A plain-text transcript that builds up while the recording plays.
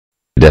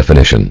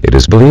Definition: it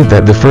is believed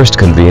that the first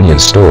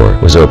convenience store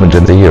was opened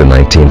in the year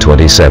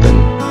 1927.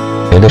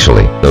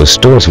 Initially, those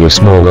stores were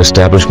small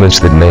establishments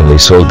that mainly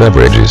sold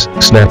beverages,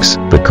 snacks,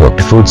 but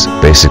cooked foods,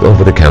 basic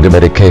over-the-counter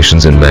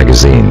medications and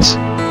magazines.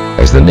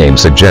 As the name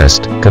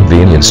suggests,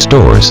 convenience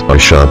stores are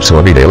shops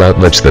or retail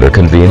outlets that are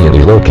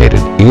conveniently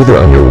located, either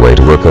on your way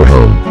to work or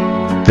home.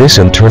 This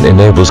in turn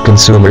enables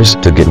consumers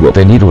to get what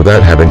they need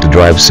without having to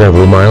drive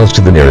several miles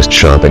to the nearest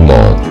shopping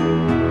mall.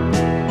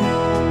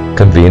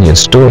 Convenience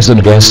stores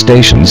and gas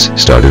stations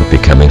started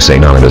becoming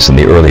synonymous in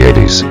the early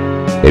 80s.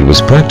 It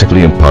was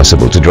practically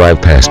impossible to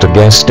drive past a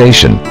gas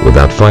station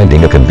without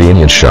finding a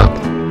convenience shop.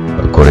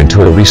 According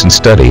to a recent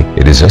study,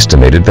 it is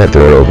estimated that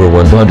there are over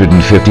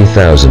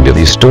 150,000 of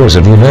these stores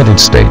in the United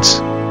States.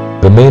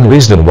 The main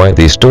reason why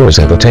these stores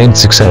have attained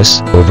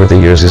success over the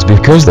years is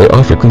because they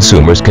offer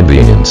consumers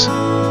convenience.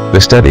 The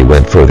study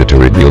went further to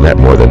reveal that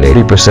more than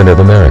 80% of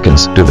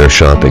Americans do their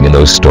shopping in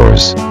those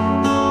stores.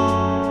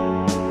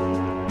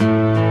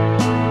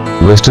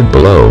 Listed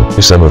below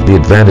are some of the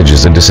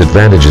advantages and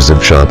disadvantages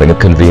of shopping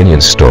at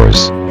convenience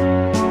stores.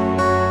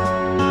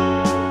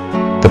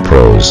 The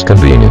pros: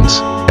 convenience.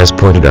 As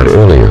pointed out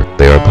earlier,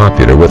 they are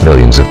popular with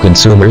millions of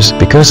consumers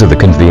because of the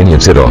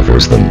convenience it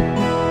offers them.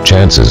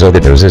 Chances are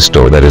that there's a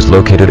store that is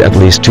located at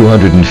least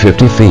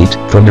 250 feet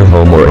from your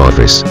home or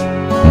office.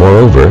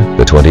 Moreover,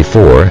 the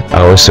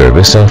 24-hour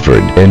service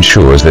offered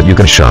ensures that you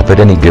can shop at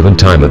any given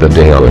time of the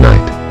day or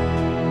night.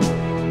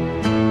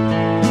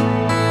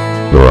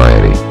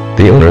 Variety.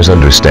 The owners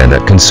understand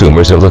that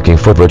consumers are looking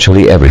for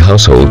virtually every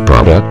household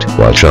product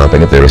while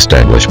shopping at their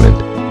establishment.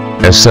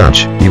 As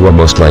such, you will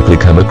most likely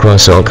come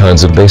across all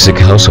kinds of basic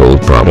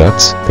household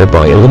products,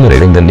 thereby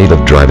eliminating the need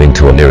of driving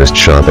to a nearest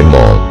shopping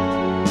mall.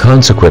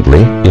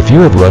 Consequently, if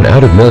you have run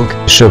out of milk,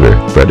 sugar,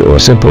 bread or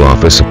simple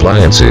office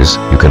appliances,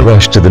 you can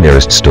rush to the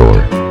nearest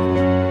store.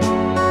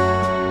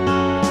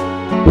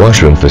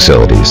 Washroom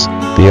facilities.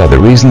 The other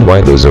reason why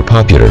those are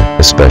popular,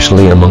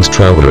 especially amongst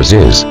travelers,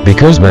 is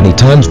because many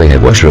times they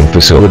have washroom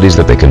facilities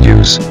that they can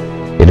use.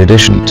 In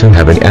addition to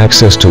having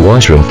access to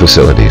washroom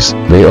facilities,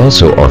 they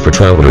also offer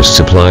travelers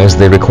supplies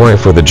they require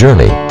for the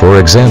journey, for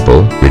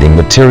example, reading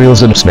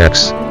materials and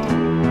snacks.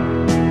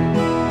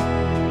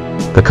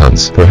 The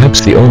cons.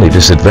 Perhaps the only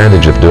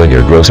disadvantage of doing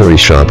your grocery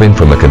shopping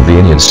from a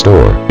convenience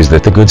store is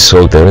that the goods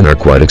sold therein are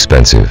quite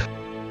expensive.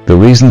 The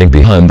reasoning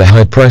behind the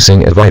high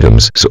pricing of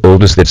items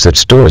sold is that such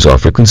stores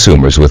offer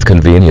consumers with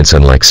convenience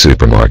unlike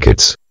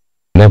supermarkets.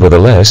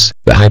 Nevertheless,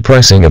 the high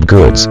pricing of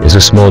goods is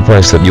a small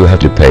price that you have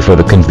to pay for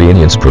the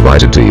convenience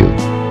provided to you.